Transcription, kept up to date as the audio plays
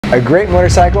A great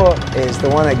motorcycle is the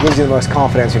one that gives you the most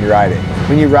confidence when you ride it.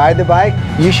 When you ride the bike,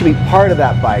 you should be part of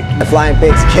that bike. The flying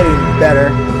pig's getting better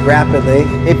rapidly.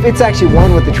 If it's actually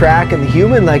one with the track and the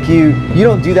human, like you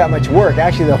don't do that much work.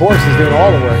 Actually, the horse is doing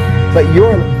all the work. But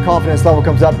your confidence level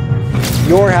comes up,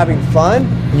 you're having fun,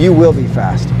 you will be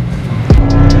fast.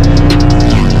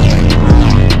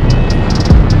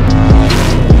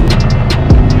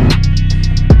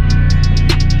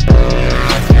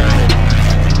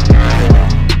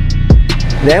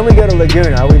 Then we go to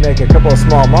Laguna, we make a couple of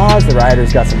small mods, the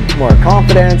rider's got some more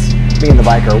confidence, me and the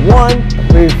biker won.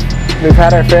 We've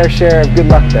had our fair share of good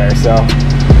luck there, so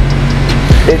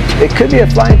it could be a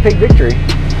flying pig victory.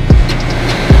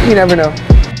 You never know.